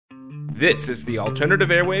This is the Alternative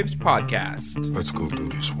Airwaves Podcast. Let's go do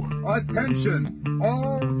this work. Attention,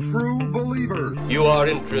 all true believers. You are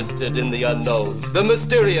interested in the unknown, the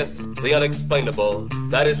mysterious, the unexplainable.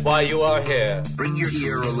 That is why you are here. Bring your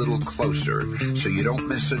ear a little closer so you don't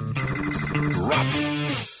miss a drop.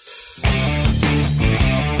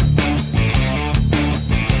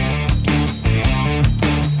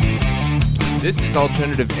 This is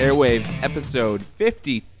Alternative Airwaves episode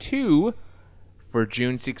 52 for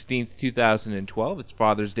June 16th, 2012. It's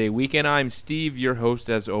Father's Day weekend. I'm Steve, your host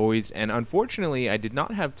as always, and unfortunately I did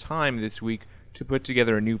not have time this week to put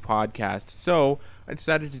together a new podcast, so I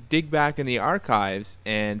decided to dig back in the archives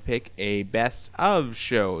and pick a best of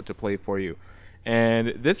show to play for you.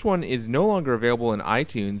 And this one is no longer available in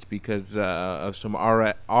iTunes because of some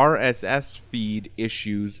RSS feed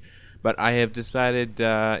issues, but I have decided,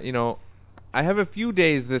 I have a few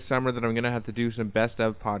days this summer that I'm going to have to do some best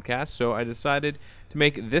of podcasts, so I decided to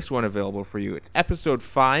make this one available for you. It's episode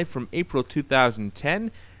 5 from April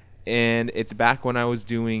 2010, and it's back when I was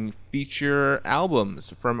doing feature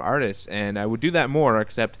albums from artists, and I would do that more,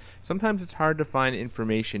 except sometimes it's hard to find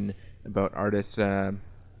information about artists, and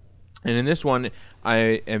in this one,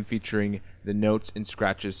 I am featuring the notes and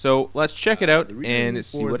scratches. So let's check it out and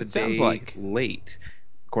see what it sounds like. Late,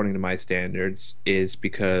 according to my standards, is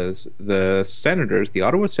because the Senators, the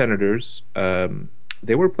Ottawa Senators,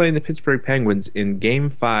 they were playing the Pittsburgh Penguins in Game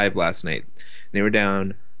 5 last night. They were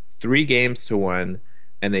down 3-1,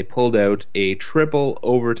 and they pulled out a triple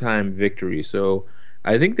overtime victory. So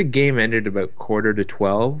I think the game ended about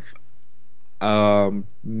 11:45,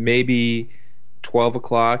 maybe 12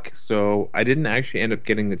 o'clock. So I didn't actually end up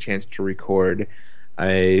getting the chance to record.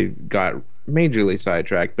 I got majorly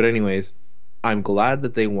sidetracked. But anyways, I'm glad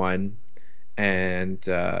that they won, and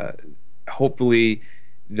hopefully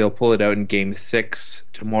they'll pull it out in Game 6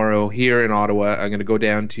 tomorrow here in Ottawa. I'm going to go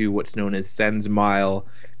down to what's known as Sens Mile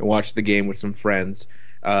and watch the game with some friends.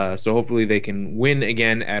 So hopefully they can win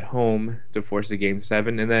again at home to force a Game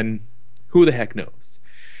 7, and then who the heck knows.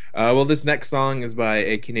 Well, this next song is by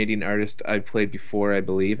a Canadian artist I've played before, I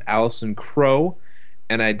believe, Alison Krauss,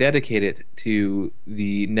 and I dedicate it to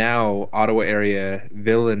the now Ottawa area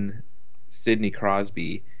villain Sidney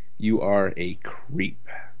Crosby. You are a creep.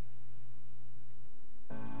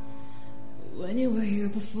 When you were here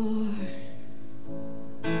before,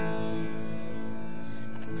 I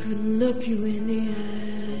couldn't look you in the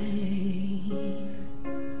eye.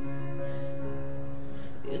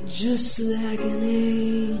 You're just like an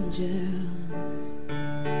angel.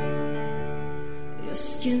 Your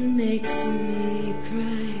skin makes me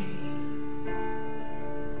cry,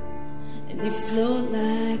 and you float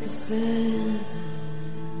like a feather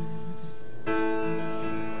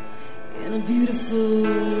in a beautiful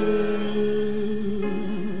world.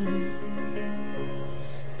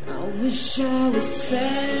 And I wish I was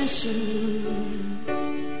special.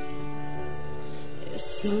 You're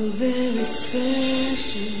so very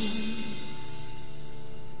special,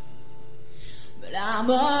 but I'm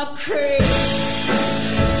a creep.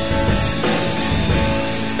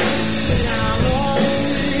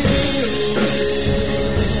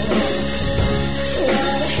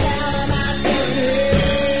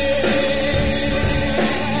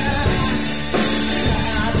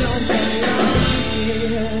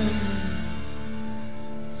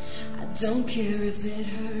 Don't care if it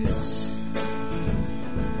hurts.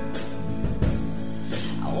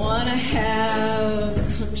 I wanna have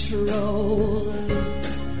control.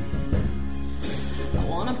 I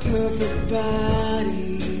want a perfect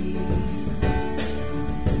body,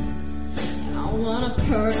 and I want a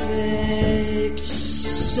perfect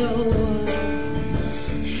soul.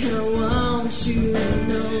 And I want you to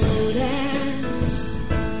know that,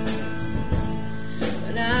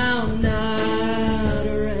 but I'm not.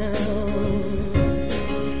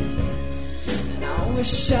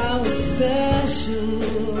 Wish I was special,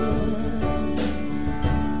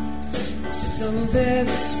 so very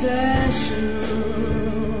special,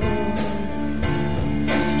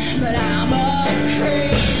 but I'm a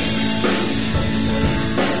creep.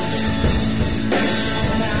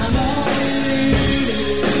 I'm a creep.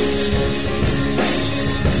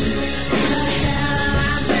 What the hell am I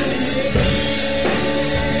doing here?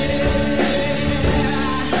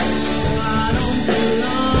 I don't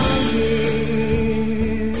belong here.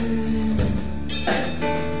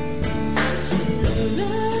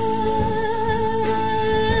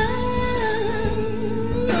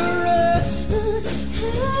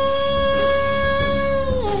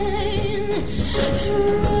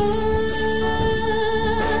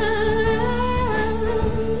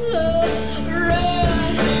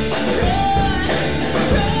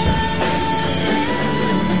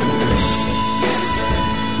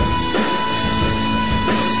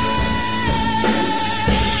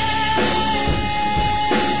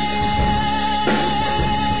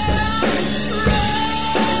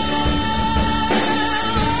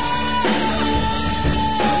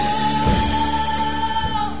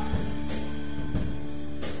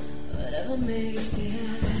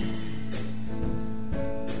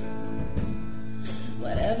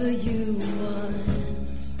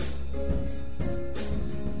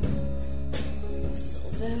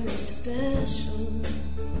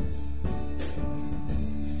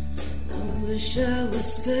 wish I was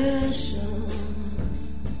special.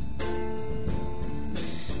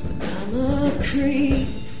 But I'm a creep,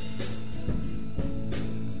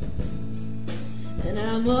 and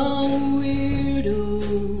I'm a weirdo.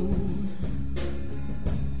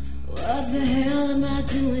 What the hell am I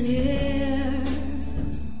doing here?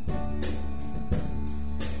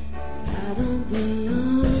 I don't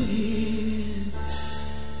belong here.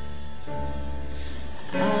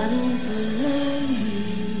 I don't belong here.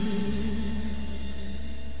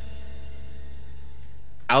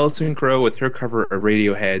 Alison Crow with her cover of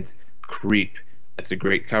Radiohead's Creep. That's a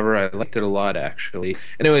great cover. I liked it a lot, actually.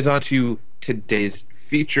 Anyways, on to today's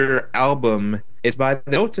feature album. It's by the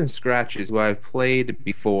Notes and Scratches, who I've played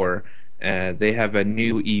before. They have a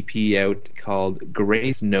new EP out called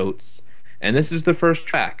Grace Notes, and this is the first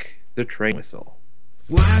track, The Train Whistle.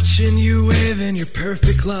 Watching you waving your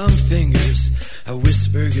perfect long fingers, I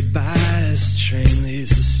whisper goodbye as the train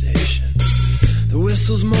leaves the station. The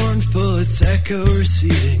whistle's mournful, its echo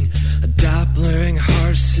receding, a Doppler-ing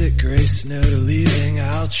heart-sick grace note of leaving.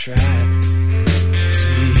 I'll try to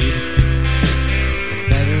lead a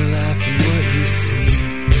better life than what you see.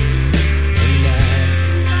 And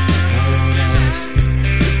I won't ask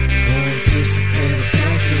or anticipate a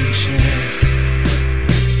second chance.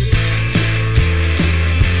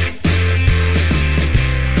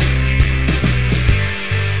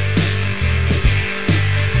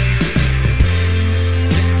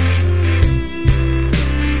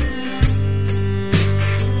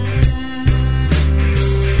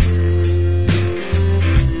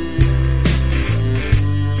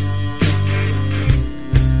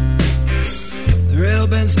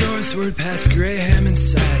 Northward past Graham and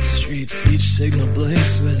side streets, each signal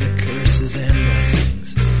blinks with the curses and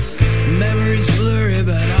blessings. Memories blurry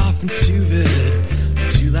but often too vivid, for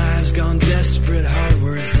two lives gone desperate, hard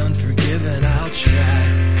words unforgiven. I'll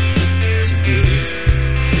try to be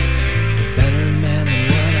a better man than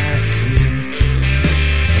what I seem,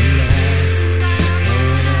 and I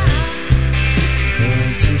won't ask or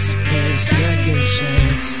anticipate a second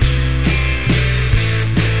chance.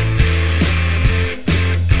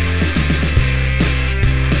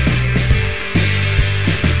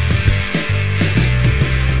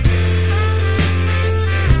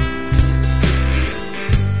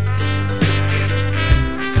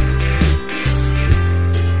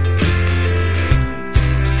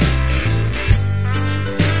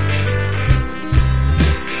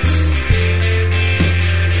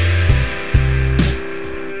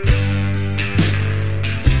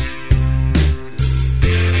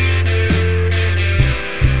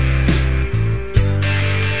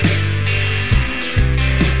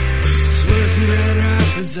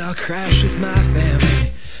 I'll crash with my family.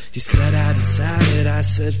 You said I decided, I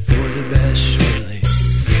said for the best, surely.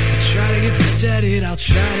 I'll try to get steadied, I'll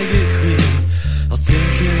try to get clean. I'll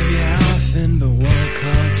think of you often, but won't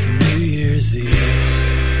call till New Year's Eve.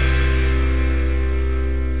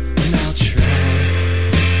 And I'll try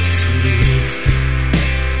to lead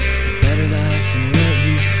a better life than what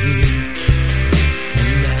you've seen.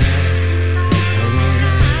 And I won't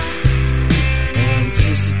ask or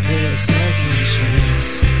anticipate a second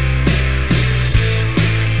chance.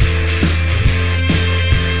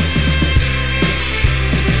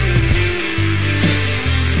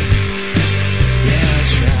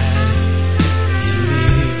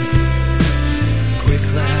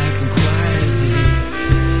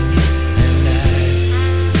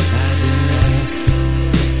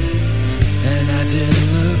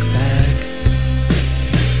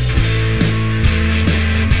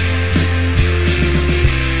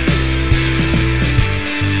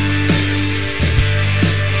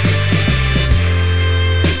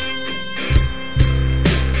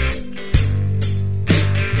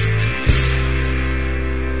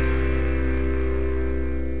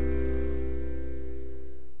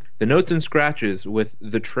 The Notes and Scratches with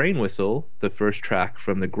The Train Whistle, the first track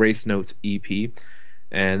from the Grace Notes EP.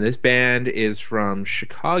 And this band is from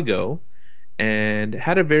Chicago and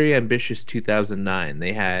had a very ambitious 2009.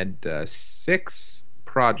 They had 6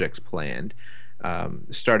 projects planned,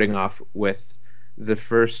 starting off with the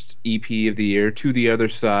first EP of the year, To the Other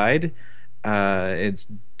Side. It's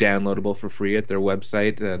downloadable for free at their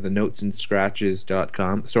website, the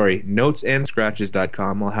notesandscratches.com. Sorry,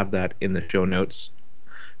 notesandscratches.com. I'll have that in the show notes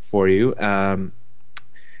for you.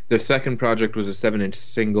 The second project was a 7-inch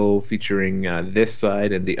single featuring This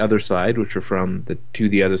Side and The Other Side, which are from the To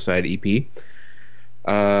the Other Side EP.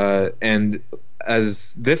 And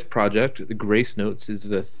as this project, the Grace Notes, is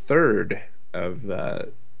the third of the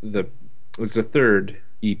third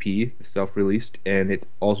EP, self-released, and it's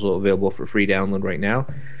also available for free download right now.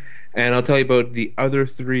 And I'll tell you about the other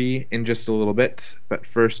 3 in just a little bit. But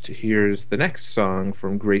first, here's the next song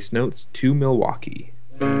from Grace Notes, To Milwaukee.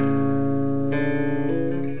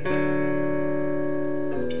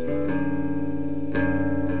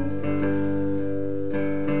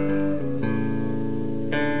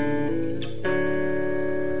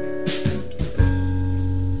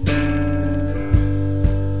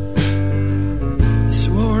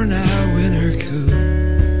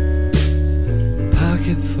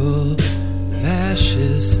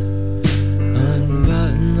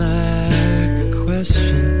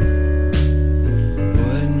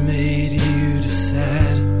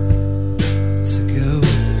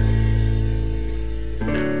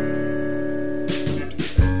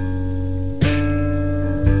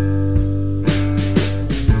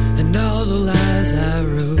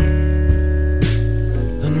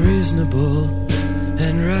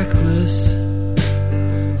 And reckless,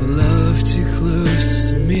 love too close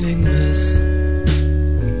to meaningless,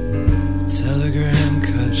 telegram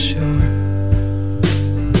cut short.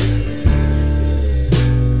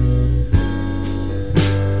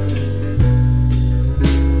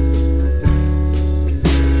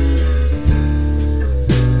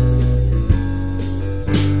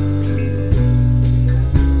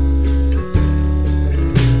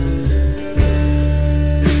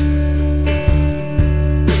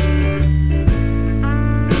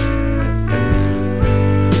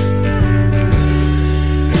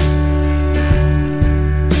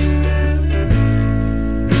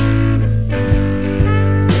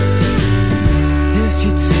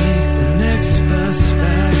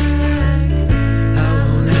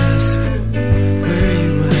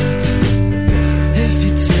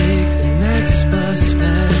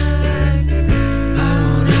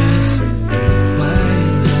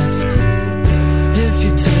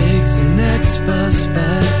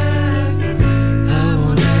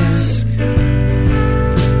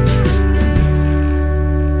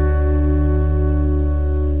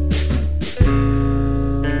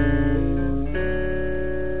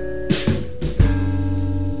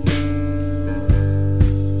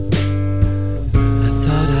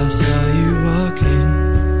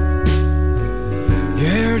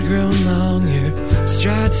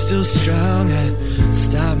 Still strong, I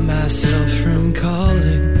stopped myself from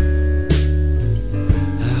calling.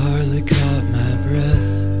 I hardly caught my breath,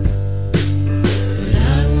 but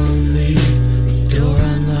I won't leave the door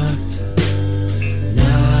unlocked. No,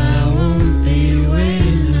 I won't be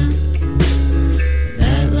waiting up.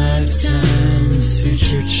 That lifetime is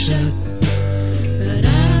sutured shut, but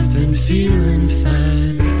I've been feeling fine.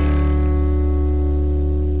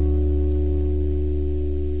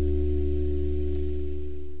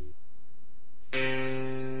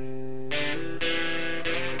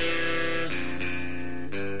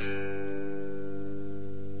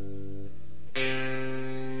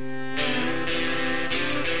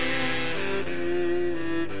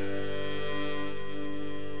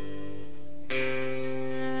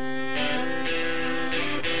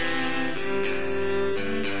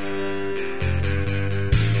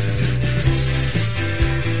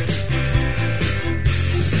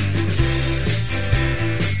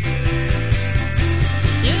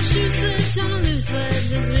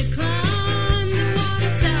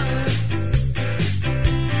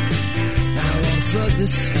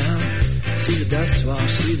 This town, see the dust wash,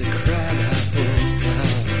 see the crab apple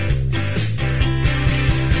flower.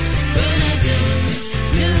 But I don't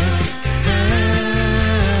know how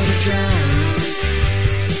to drown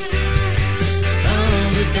all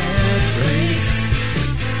the bad breaks,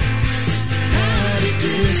 how to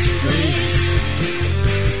displace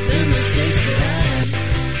the mistakes that I have.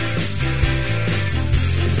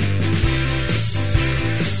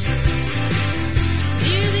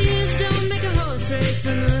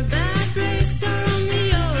 And the bad breaks are only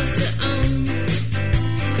yours to own.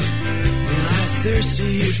 Well, I was thirsty,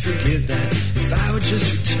 you'd forgive that if I would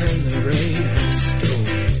just return the rain I stole.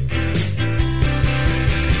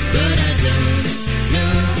 But I don't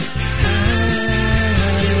know how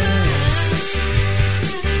to ask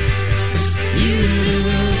you to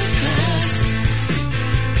look past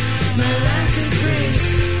my lack of grace.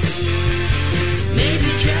 Maybe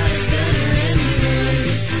try's better anyway.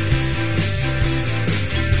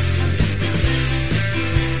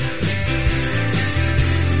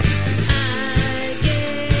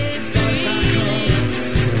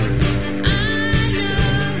 I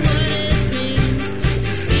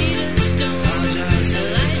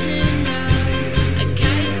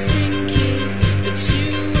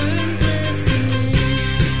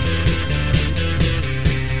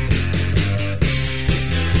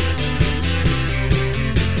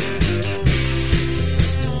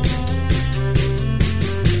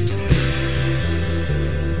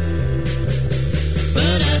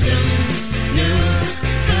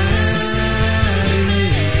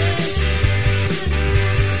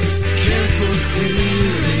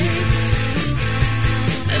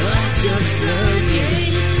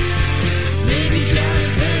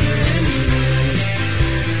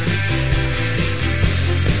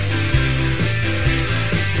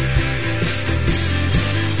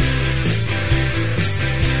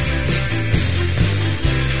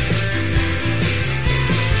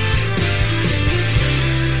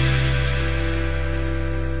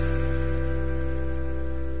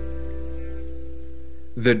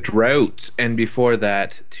The Drought, and before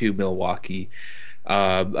that to Milwaukee.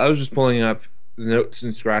 I was just pulling up the Notes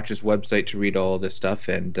and Scratches website to read all of this stuff,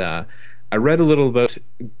 and I read a little about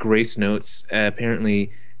Grace Notes.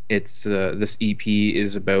 Apparently, it's this EP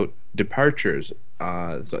is about departures.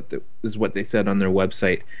 Is what they said on their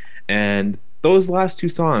website, and those last two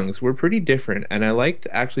songs were pretty different, and I liked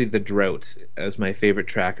actually The Drought as my favorite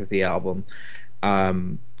track of the album.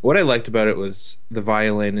 What I liked about it was the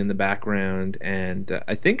violin in the background, and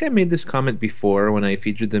I think I made this comment before when I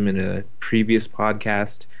featured them in a previous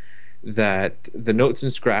podcast, that the Notes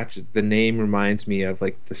and Scratch, the name reminds me of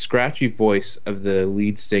like the scratchy voice of the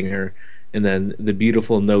lead singer and then the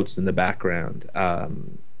beautiful notes in the background.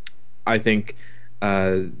 I think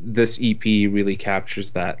this EP really captures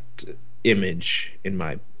that image in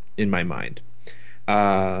my mind.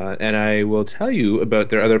 And I will tell you about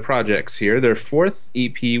their other projects here. Their fourth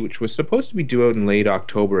EP, which was supposed to be due out in late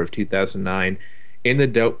October of 2009, In the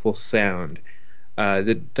Doubtful Sound,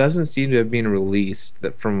 that doesn't seem to have been released,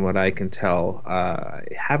 that from what I can tell. I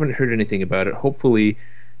haven't heard anything about it. Hopefully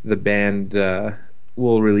the band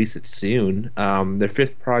will release it soon. Their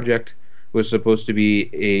fifth project was supposed to be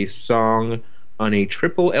a song on a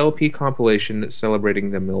triple LP compilation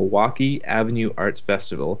celebrating the Milwaukee Avenue Arts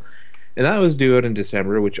Festival. And that was due out in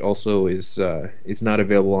December, which also is not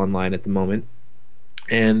available online at the moment.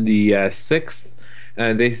 And the sixth,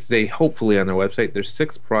 they say hopefully on their website, their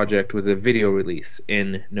sixth project was a video release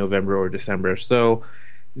in November or December. So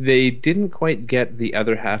they didn't quite get the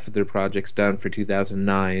other half of their projects done for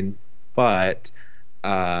 2009, but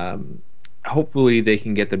hopefully they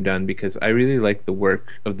can get them done, because I really like the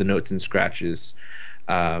work of the Notes and Scratches.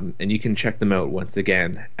 And you can check them out once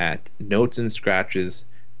again at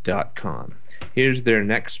notesandscratches.com. Here's their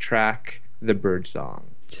next track, The Birdsong.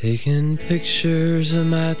 Taking pictures of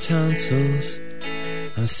my tonsils,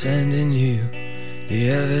 I'm sending you the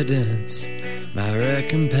evidence, my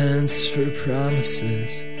recompense for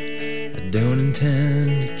promises I don't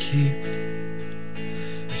intend to keep.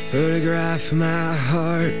 A photograph of my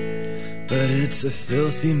heart, but it's a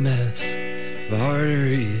filthy mess of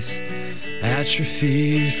arteries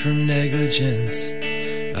atrophied from negligence,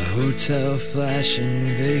 a hotel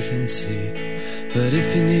flashing vacancy. But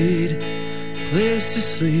if you need a place to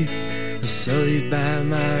sleep, sullied by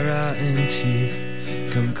my rotten teeth,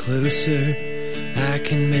 come closer, I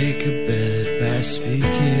can make a bed by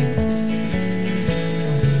speaking.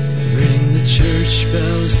 Ring the church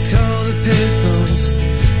bells, call the payphones,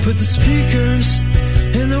 put the speakers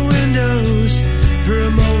in the windows. For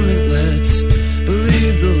a moment, let's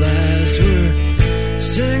believe the lies we're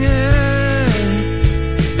singing.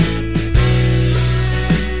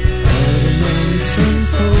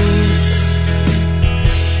 Unfold.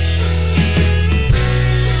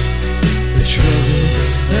 The trouble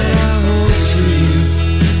that I hold to you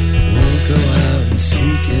won't go out and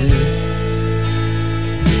seek it.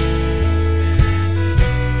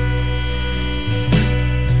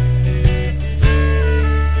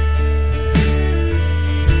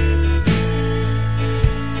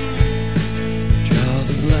 Draw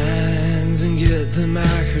the blinds and get the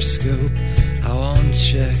microscope. I want to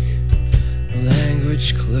check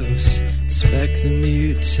language close, inspect the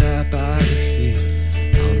mute typography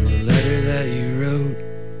on the letter that you wrote.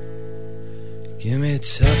 Give me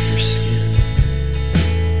tougher skin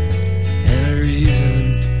and a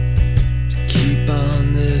reason to keep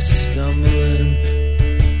on this stumbling.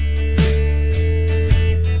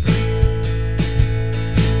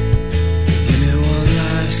 Give me one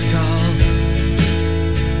last call,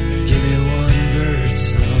 give me one bird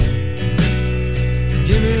song,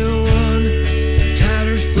 give me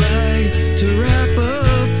flag to wrap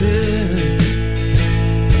up in.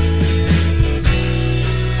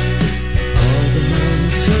 All the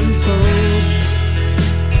months unfold,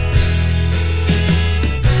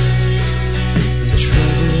 the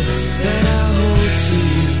trouble that I hold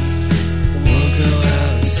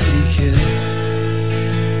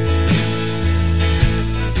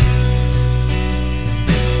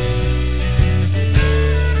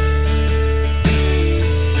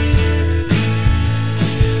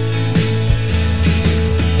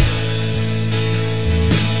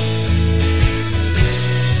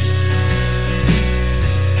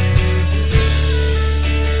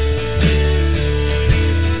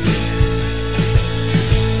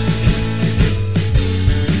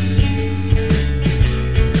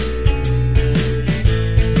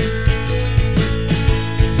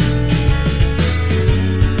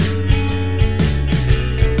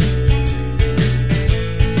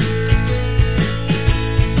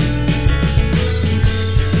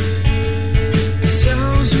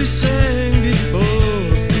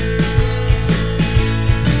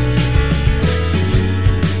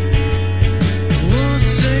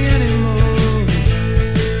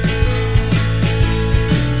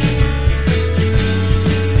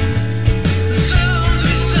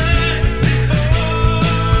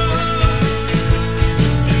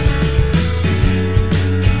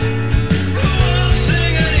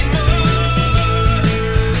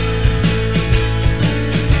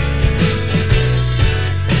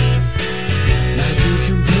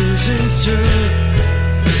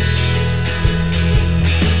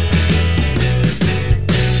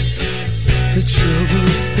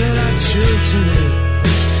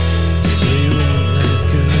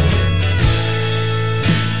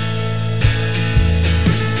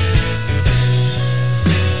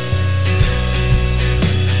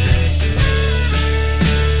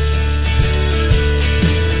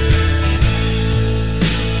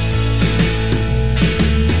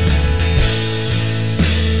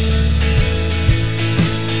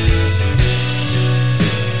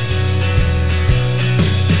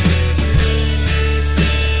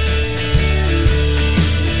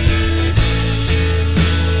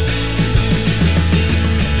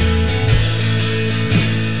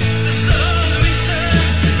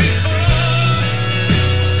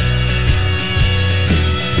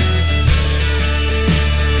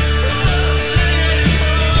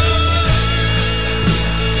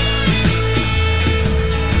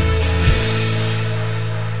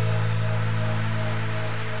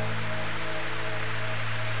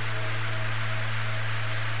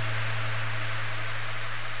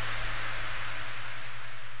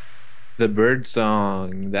The Bird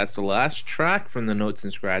Song. That's the last track from the Notes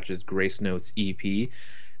and Scratches Grace Notes EP.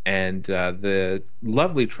 And the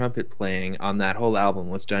lovely trumpet playing on that whole album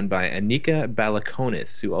was done by Anika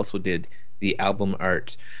Balakonis, who also did the album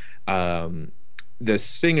art. The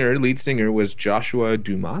lead singer, was Joshua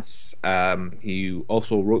Dumas. He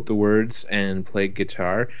also wrote the words and played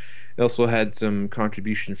guitar. He also had some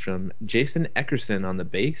contributions from Jason Eckerson on the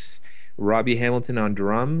bass, Robbie Hamilton on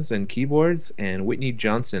drums and keyboards, and Whitney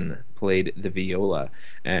Johnson played the viola.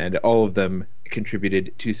 And all of them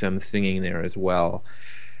contributed to some singing there as well.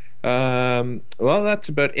 Well, that's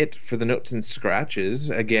about it for the Notes and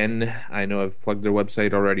Scratches. Again, I know I've plugged their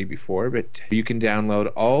website already before, but you can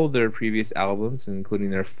download all their previous albums,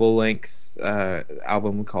 including their full-length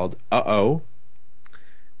album called Uh-Oh,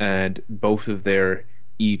 and both of their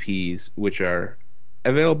EPs, which are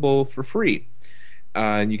available for free.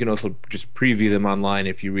 And you can also just preview them online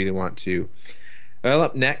if you really want to. Well,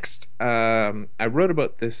 up next, I wrote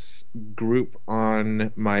about this group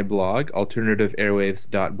on my blog,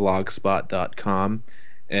 alternativeairwaves.blogspot.com.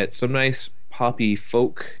 It's some nice poppy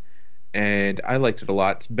folk, and I liked it a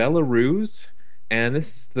lot. It's Belarus, and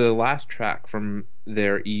this is the last track from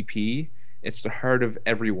their EP. It's The Heart of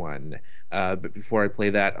Everyone. But before I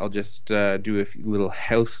play that, I'll just do a little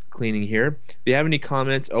house cleaning here. If you have any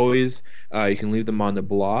comments, always you can leave them on the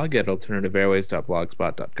blog at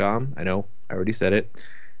alternativeairwaves.blogspot.com. I know, I already said it.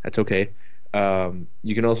 That's okay.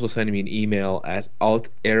 You can also send me an email at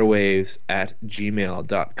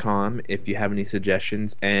altairwaves@gmail.com if you have any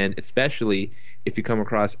suggestions, and especially if you come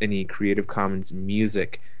across any Creative Commons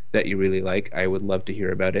music that you really like. I would love to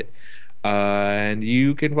hear about it. And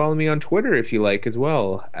you can follow me on Twitter if you like as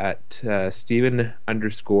well, at Steven_G.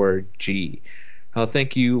 I'll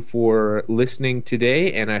thank you for listening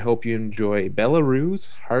today, and I hope you enjoy Belarus,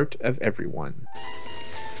 Heart of Everyone.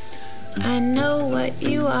 I know what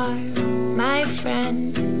you are, my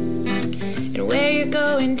friend, and where you're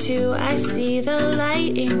going to. I see the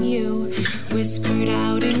light in you, whispered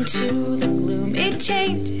out into the gloom. It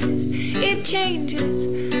changes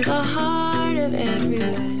the heart of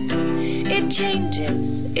everyone. It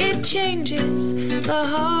changes the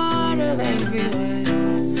heart of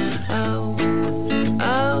everyone. Oh,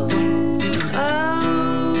 oh, oh,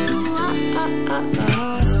 oh, oh, oh, oh.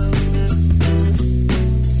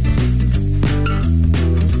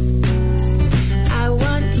 I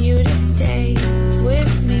want you to stay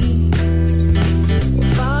with me. We'll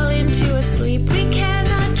fall into a sleep we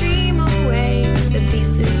cannot dream away the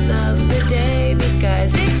pieces of the day,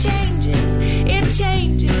 because it changes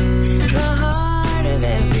the heart of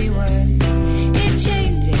everyone. It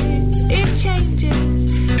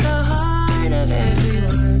changes the heart of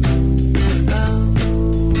everyone. Oh,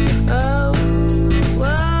 oh,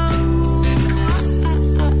 whoa,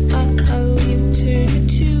 oh, oh, oh, oh. You turn the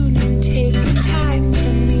tune and take the time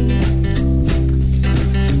from me.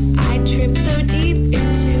 I trip so deep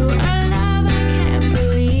into a love I can't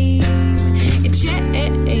believe. It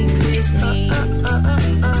changes me. Oh, oh, oh,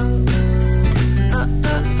 oh, oh.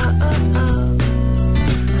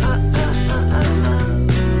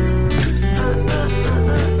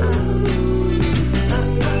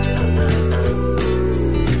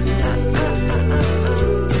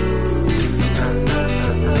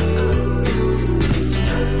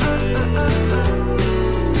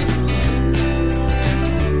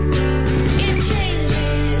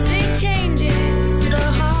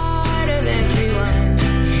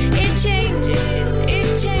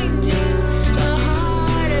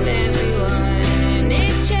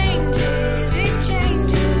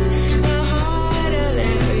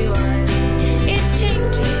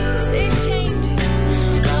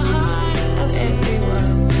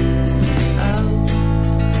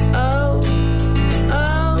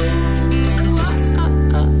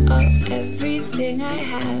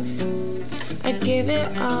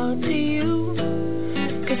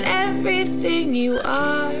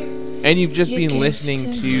 And you've just been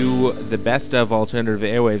listening to the best of Alternative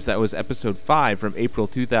Airwaves. That was episode 5 from April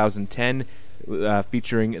 2010,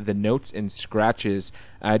 featuring the Notes and Scratches.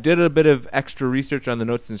 I did a bit of extra research on the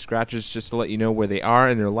Notes and Scratches just to let you know where they are,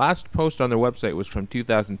 and their last post on their website was from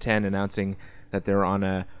 2010, announcing that they're on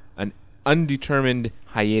an undetermined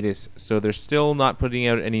hiatus, so they're still not putting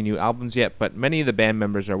out any new albums yet, but many of the band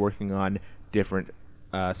members are working on different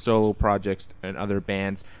solo projects and other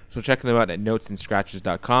bands, so check them out at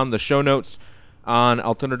notesandscratches.com. The show notes on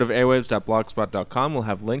alternativeairwaves.blogspot.com will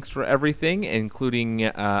have links for everything, including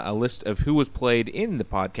a list of who was played in the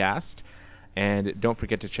podcast. And don't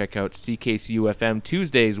forget to check out CKCU-FM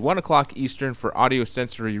Tuesdays, 1 o'clock Eastern, for audio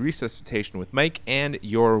sensory resuscitation with Mike, and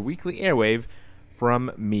your weekly airwave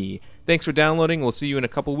from me. Thanks for downloading. We'll see you in a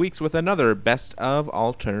couple weeks with another Best of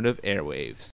Alternative Airwaves.